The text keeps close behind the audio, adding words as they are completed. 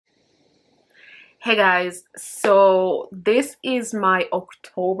Hey guys, so this is my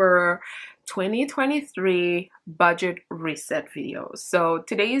October 2023 budget reset video. So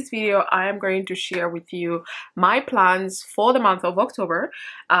today's video, I am going to share with you my plans for the month of October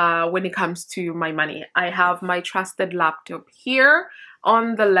when it comes to my money. I have my trusted laptop here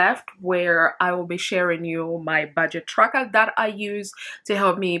on the left where I will be sharing you my budget tracker that I use to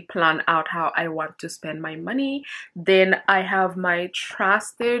help me plan out how I want to spend my money. Then I have my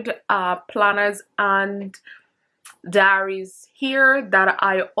trusted planners and diaries here that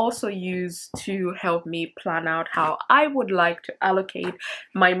I also use to help me plan out how I would like to allocate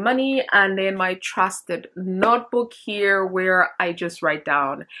my money, and then my trusted notebook here where I just write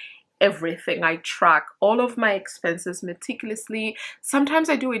down everything. I track all of my expenses meticulously.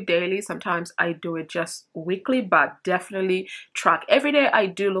 Sometimes I do it daily, sometimes I do it just weekly, but definitely track every day. I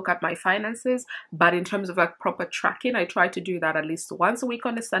do look at my finances, but in terms of like proper tracking, I try to do that at least once a week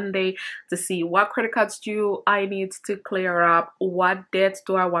on a Sunday to see what credit cards do I need to clear up, what debts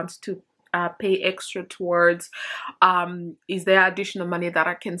do I want to pay extra towards, is there additional money that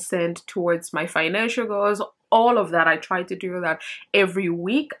I can send towards my financial goals. All of that, I try to do that every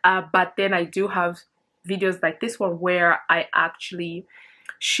week, but then I do have videos like this one where I actually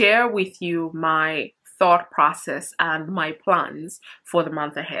share with you my thought process and my plans for the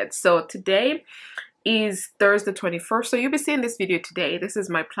month ahead. So today is Thursday 21st, so you'll be seeing this video today. This is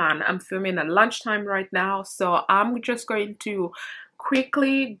my plan. I'm filming at lunchtime right now, so I'm just going to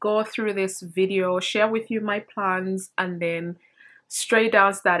quickly go through this video, share with you my plans, and then straight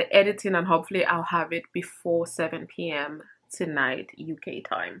down start editing, and hopefully I'll have it before 7 p.m. tonight UK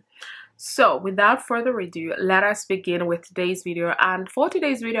time. So without further ado, let us begin with today's video. And for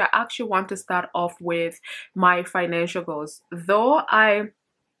today's video, I actually want to start off with my financial goals. Though I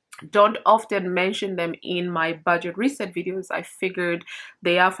don't often mention them in my budget reset videos, I figured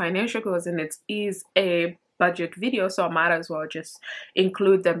they are financial goals and it is a budget video, so I might as well just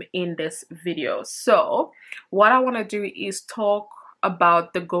include them in this video. So what I want to do is talk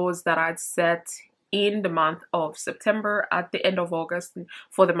about the goals that I'd set in the month of September, at the end of August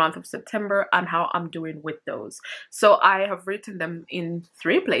for the month of September, and how I'm doing with those. So I have written them in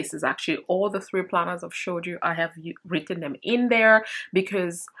 3 places actually. All the 3 planners I've showed you, I have written them in there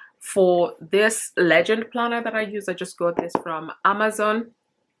because for this legend planner that I use, I just got this from Amazon.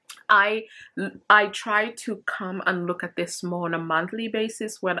 I try to come and look at this more on a monthly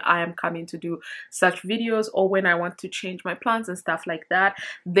basis when I am coming to do such videos, or when I want to change my plans and stuff like that.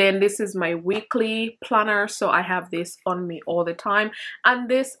 Then this is my weekly planner, so I have this on me all the time, and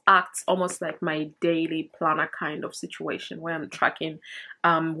this acts almost like my daily planner kind of situation where I'm tracking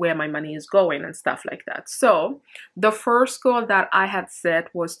where my money is going and stuff like that. So the first goal that I had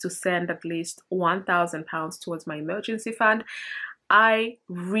set was to send at least £1,000 towards my emergency fund. I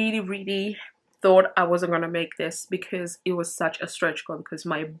really thought I wasn't going to make this because it was such a stretch goal, because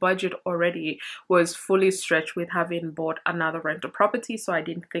my budget already was fully stretched with having bought another rental property. So I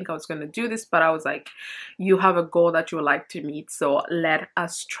didn't think I was going to do this, but I was like, you have a goal that you would like to meet, so let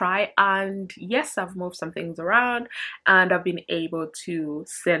us try. And yes, I've moved some things around and I've been able to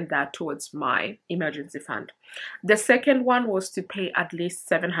send that towards my emergency fund. The second one was to pay at least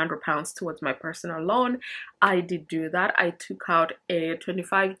 £700 towards my personal loan. I did do that. I took out a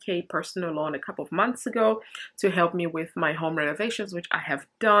 25k personal loan a couple of months ago to help me with my home renovations, which I have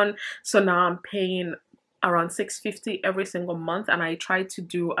done. So now I'm paying around £650 every single month, and I try to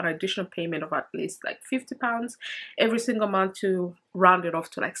do an additional payment of at least like £50 every single month to round it off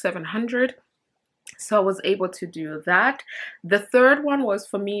to like 700. So I was able to do that. The third one was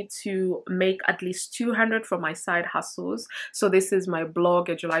for me to make at least 200 for my side hustles. So this is my blog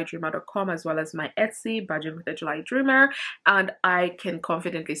ajulydreamer.com, as well as my Etsy Budget with ajulydreamer, and I can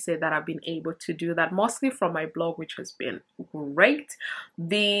confidently say that I've been able to do that mostly from my blog, which has been great.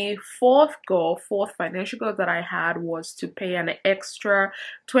 The fourth financial goal that I had was to pay an extra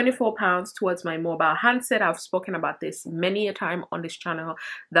 £24 towards my mobile handset. I've spoken about this many a time on this channel,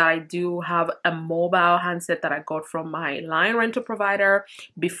 that I do have a mobile handset that I got from my line rental provider.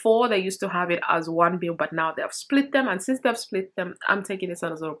 Before, they used to have it as one bill, but now they have split them, and since they've split them, I'm taking this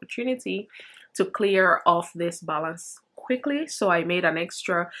as an opportunity to clear off this balance quickly. So I made an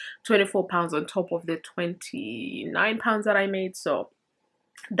extra £24 on top of the £29 that I made. So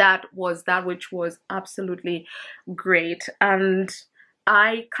that was that, which was absolutely great. And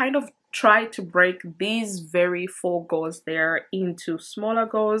I kind of try to break these very 4 goals there into smaller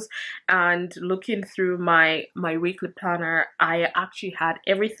goals. And looking through my weekly planner, I actually had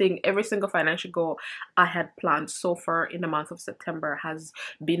every single financial goal I had planned so far in the month of September has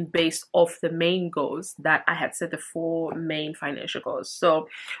been based off the main goals that I had set, the 4 main financial goals. So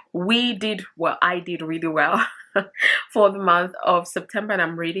we did well. I did really well for the month of September, and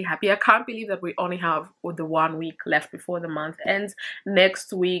I'm really happy. I can't believe that we only have the 1 week left before the month ends.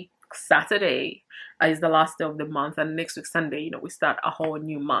 Next week Saturday is the last day of the month, and next week Sunday, we start a whole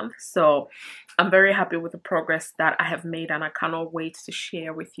new month. So I'm very happy with the progress that I have made, and I cannot wait to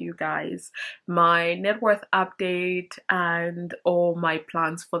share with you guys my net worth update and all my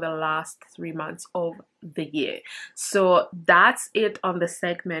plans for the last 3 months of the year. So that's it on the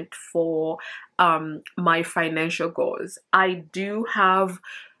segment for my financial goals. I do have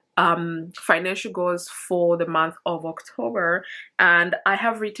financial goals for the month of October, and I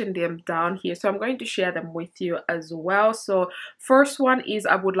have written them down here, so I'm going to share them with you as well. So first one is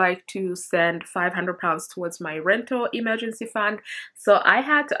I would like to send £500 towards my rental emergency fund. So I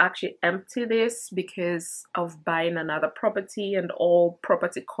had to actually empty this because of buying another property and all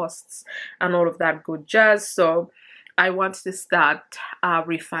property costs and all of that good jazz. So I want to start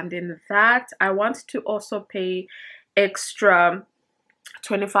refunding that. I want to also pay extra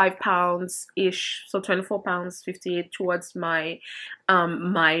 £25 ish, so £24.58 towards my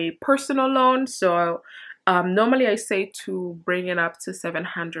my personal loan. So normally I say to bring it up to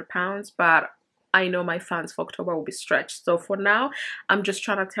 £700, but I know my funds for October will be stretched. So for now, I'm just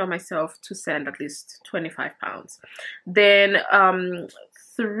trying to tell myself to send at least £25. Then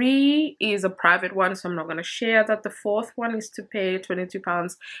 3 is a private one, so I'm not going to share that. The 4th one is to pay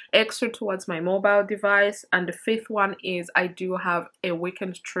 £22 extra towards my mobile device. And the 5th one is I do have a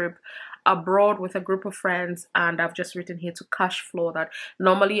weekend trip abroad with a group of friends, and I've just written here to cash flow that.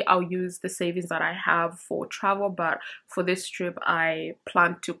 Normally I'll use the savings that I have for travel, but for this trip I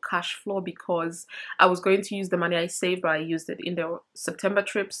plan to cash flow because I was going to use the money I saved, but I used it in the September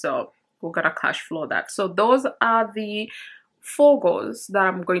trip, so we're gonna cash flow that. So those are the 4 goals that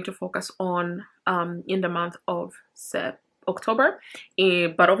I'm going to focus on in the month of October.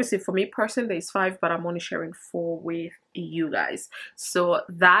 But obviously for me personally there's 5, but I'm only sharing 4 with you guys. So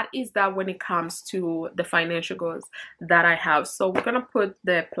that is that when it comes to the financial goals that I have. So we're gonna put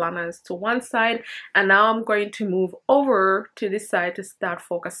the planners to one side, and now I'm going to move over to this side to start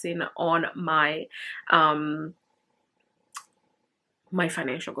focusing on my my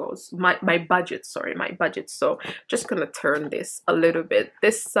financial goals, my budget, sorry, my budget. So just gonna turn this a little bit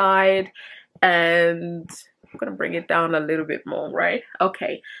this side, and I'm gonna bring it down a little bit more, right?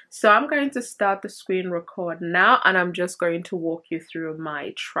 Okay, so I'm going to start the screen record now, and I'm just going to walk you through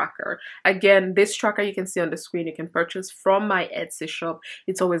my tracker. Again, this tracker you can see on the screen, you can purchase from my Etsy shop.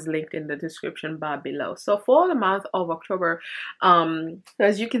 It's always linked in the description bar below. So for the month of October,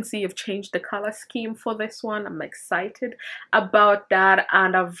 as you can see, I've changed the color scheme for this one. I'm excited about that,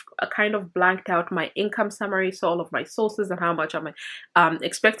 and I've kind of blanked out my income summary, so all of my sources and how much I'm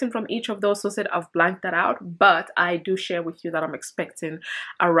expecting from each of those sources. I've blanked that out, but I do share with you that I'm expecting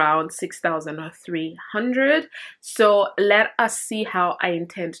around 6,300. So let us see how I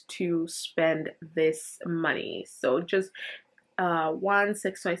intend to spend this money. So just 1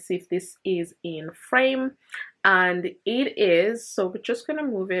 sec, so I see if this is in frame, and it is. So we're just gonna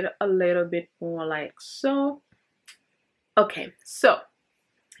move it a little bit more like so. Okay, so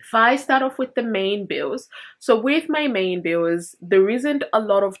if I start off with the main bills, so with my main bills, there isn't a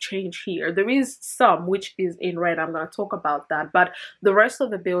lot of change here. There is some which is in red. I'm going to talk about that, but the rest of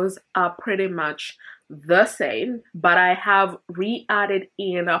the bills are pretty much the same, but I have re-added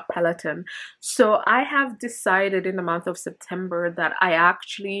in a Peloton. So I have decided in the month of September that I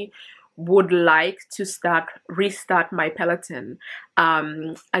actually would like to restart my Peloton.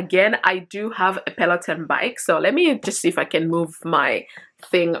 Again, I do have a Peloton bike, so let me just see if I can move my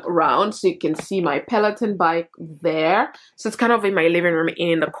thing around so you can see my Peloton bike there. So it's kind of in my living room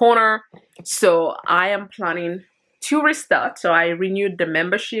in the corner. So I am planning to restart. So I renewed the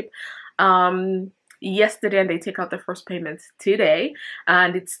membership yesterday, and they take out the first payment today,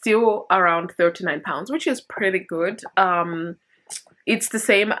 and it's still around £39, which is pretty good. It's the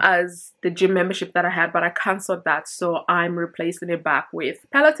same as the gym membership that I had, but I canceled that, so I'm replacing it back with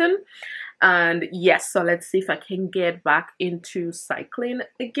Peloton. And yes, so let's see if I can get back into cycling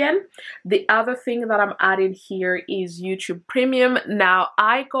again. The other thing that I'm adding here is YouTube Premium. Now,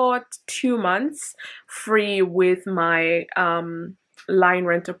 I got 2 months free with my line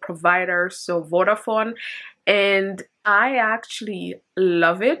rental provider, so Vodafone. and I actually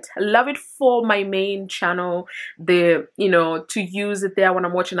love it. Love it for my main channel, the to use it there when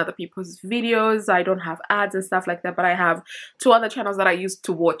I'm watching other people's videos. I don't have ads and stuff like that, but I have two other channels that I use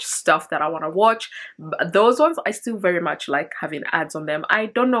to watch stuff that I want to watch. But those ones I still very much like having ads on them. I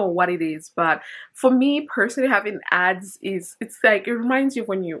don't know what it is, but for me personally, having ads it's like it reminds you of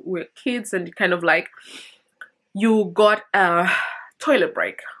when you were kids and kind of like you got a toilet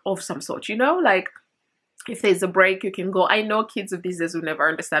break of some sort, like if there's a break you can go. I know kids of these days will never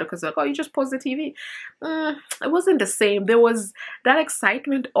understand because they're like, oh, you just pause the TV. It wasn't the same. There was that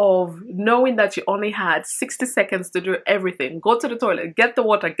excitement of knowing that you only had 60 seconds to do everything. Go to the toilet, get the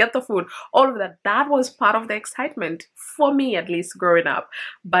water, get the food, all of that. That was part of the excitement for me, at least growing up.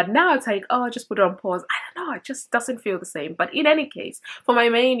 But now it's like, oh, just put it on pause. I don't know, it just doesn't feel the same. But in any case, for my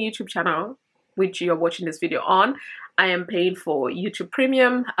main YouTube channel, which you're watching this video on, I am paying for YouTube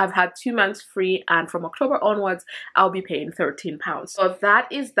Premium. I've had 2 months free, and from October onwards I'll be paying £13. So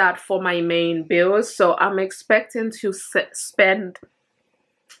that is that for my main bills. So I'm expecting to spend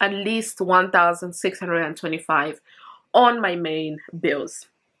at least $1,625 on my main bills.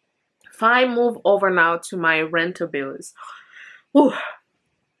 If I move over now to my rental bills, whew,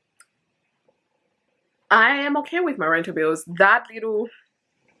 I am okay with my rental bills. That little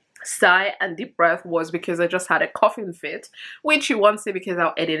sigh and deep breath was because I just had a coughing fit, which you won't see because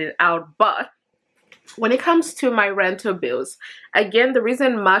I'll edit it out. But when it comes to my rental bills, again, there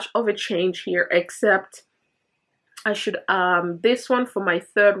isn't much of a change here, except I should this one for my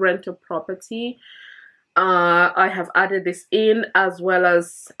third rental property, I have added this in, as well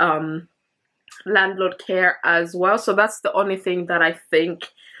as landlord care as well. So that's the only thing that I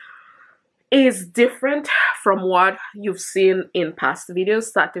think is different from what you've seen in past videos,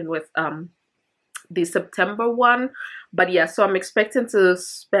 starting with the September one. But yeah, so I'm expecting to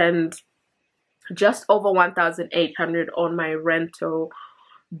spend just over 1,800 on my rental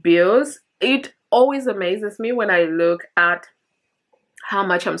bills. It always amazes me when I look at how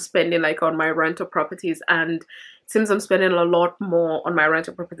much I'm spending like on my rental properties, and it seems I'm spending a lot more on my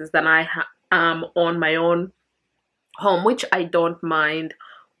rental properties than I am on my own home, which I don't mind.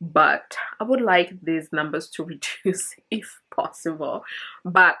 But I would like these numbers to reduce if possible.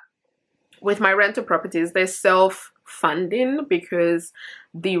 But with my rental properties, they're self-funding because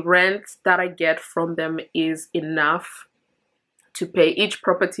the rent that I get from them is enough to pay each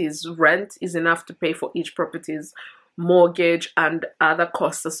property's rent, is enough to pay for each property's mortgage and other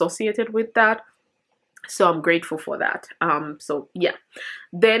costs associated with that. So I'm grateful for that. So yeah,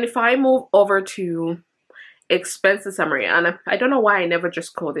 then if I move over to expenses summary, and I don't know why I never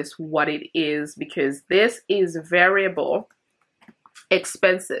just call this what it is, because this is variable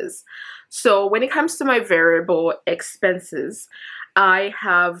expenses. So when it comes to my variable expenses, I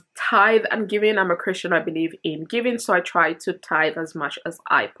have tithe and giving. I'm a Christian, I believe in giving, so I try to tithe as much as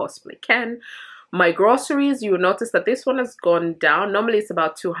I possibly can. My groceries, you will notice that this one has gone down. Normally it's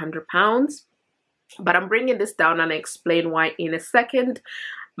about £200, but I'm bringing this down and I explain why in a second.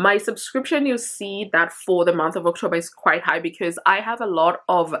 My subscription, you see that for the month of October is quite high because I have a lot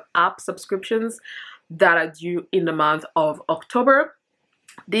of app subscriptions that are due in the month of October.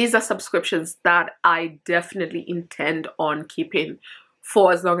 These are subscriptions that I definitely intend on keeping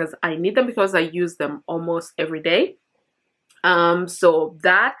for as long as I need them because I use them almost every day. So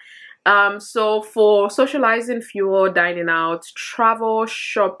for socializing, fuel, dining out, travel,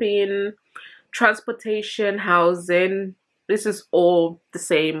 shopping, transportation, housing, this is all the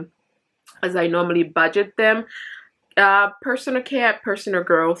same as I normally budget them. Personal care, personal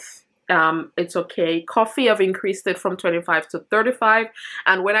growth, it's okay. Coffee, I've increased it from 25 to 35,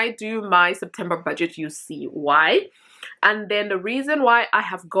 and when I do my September budget, you see why. And then the reason why I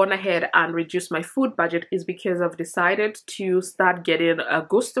have gone ahead and reduced my food budget is because I've decided to start getting a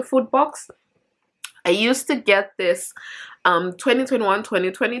Gusto food box. I used to get this 2021,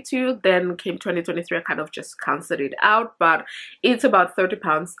 2022, then came 2023, I kind of just canceled it out, but it's about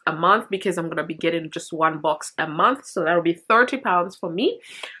 £30 a month because I'm going to be getting just one box a month, so that'll be £30 for me.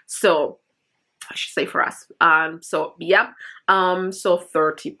 So I should say for us. So yeah, so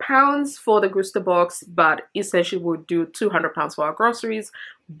 £30 for the Gusto box, but essentially we'll do £200 for our groceries.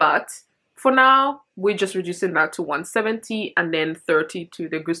 But for now, we're just reducing that to $170 and then $30 to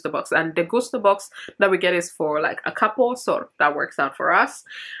the Gusto box. And the Gusto box that we get is for like a couple, so that works out for us.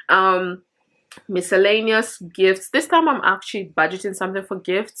 Miscellaneous gifts. This time I'm actually budgeting something for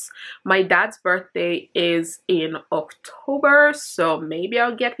gifts. My dad's birthday is in October, so maybe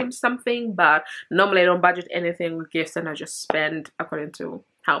I'll get him something, but normally I don't budget anything with gifts and I just spend according to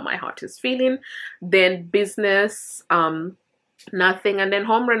how my heart is feeling. Then business, nothing. And then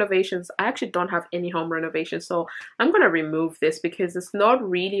home renovations, I actually don't have any home renovations, so I'm gonna remove this because it's not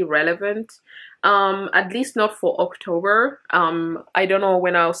really relevant, at least not for October. I don't know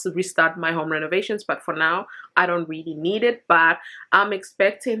when I'll restart my home renovations, but for now I don't really need it. But I'm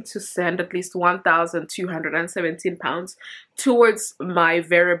expecting to send at least 1,217 pounds towards my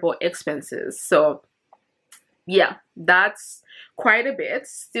variable expenses. So yeah, that's quite a bit.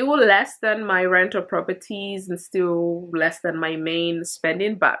 Still less than my rental properties and still less than my main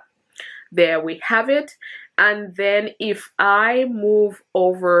spending, but there we have it. And then if I move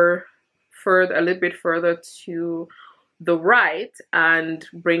over further, a little bit further to the right and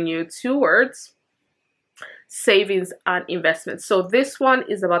bring you towards savings and investments. So this one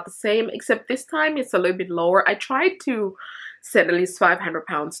is about the same, except this time it's a little bit lower. I tried to set at least 500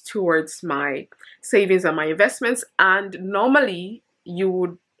 pounds towards my savings and my investments, and normally you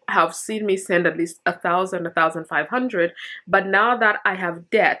would have seen me send at least 1,000, 1,500, but now that I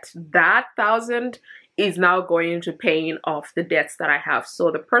have debt, that 1,000 is now going to paying off the debts that I have. So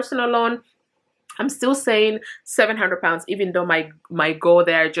the personal loan, I'm still saying 700 pounds, even though my goal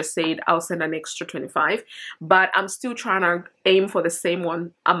there just said I'll send an extra 25, but I'm still trying to aim for the same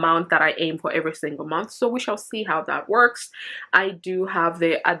one amount that I aim for every single month. So we shall see how that works. I do have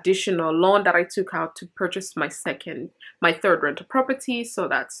the additional loan that I took out to purchase my third rental property, so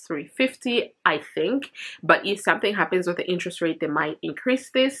that's 350, I think. But if something happens with the interest rate, they might increase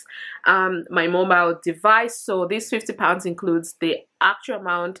this. My mobile device, so this 50 pounds includes the actual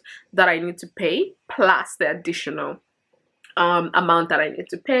amount that I need to pay plus the additional amount that I need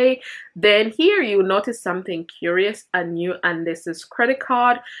to pay. Then here you notice something curious and new, and this is credit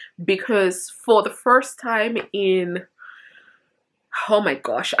card, because for the first time in, oh my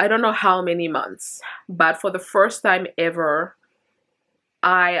gosh, I don't know how many months, but for the first time ever,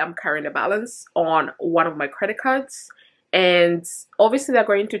 I am carrying a balance on one of my credit cards, and obviously they're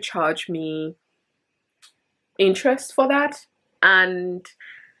going to charge me interest for that. And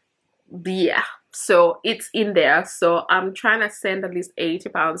yeah, so it's in there. So I'm trying to send at least 80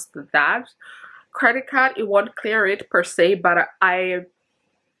 pounds to that credit card. It won't clear it per se, but I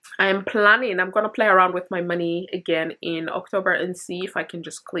am planning, I'm gonna play around with my money again in October and see if I can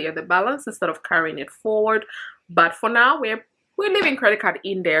just clear the balance instead of carrying it forward. But for now, we're leaving credit card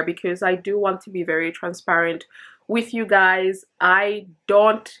in there because I do want to be very transparent with you guys. I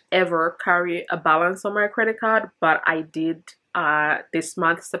don't ever carry a balance on my credit card, but I did this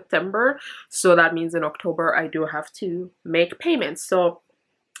month, September, so that means in October I do have to make payments. So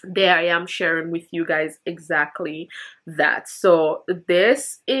there I am sharing with you guys exactly that. So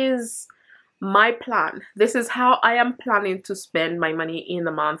this is my plan. This is how I am planning to spend my money in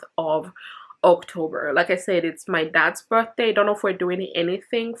the month of October. Like I said, it's my dad's birthday. Don't know if we're doing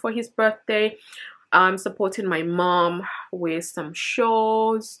anything for his birthday. I'm supporting my mom with some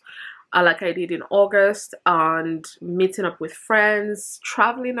shows, like I did in August, and meeting up with friends,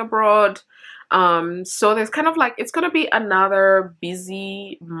 traveling abroad. So there's kind of like, it's gonna be another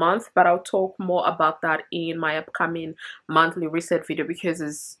busy month, but I'll talk more about that in my upcoming monthly reset video, because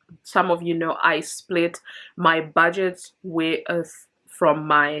as some of you know, I split my budget with from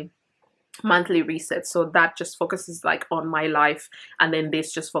my monthly reset, so that just focuses like on my life, and then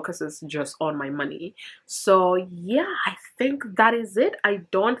this just focuses just on my money. So yeah, I think that is it. I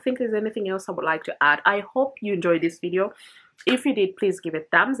don't think there's anything else I would like to add. I hope you enjoyed this video. If you did, please give it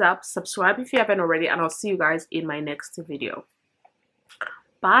a thumbs up, subscribe if you haven't already, and I'll see you guys in my next video.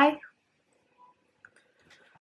 Bye.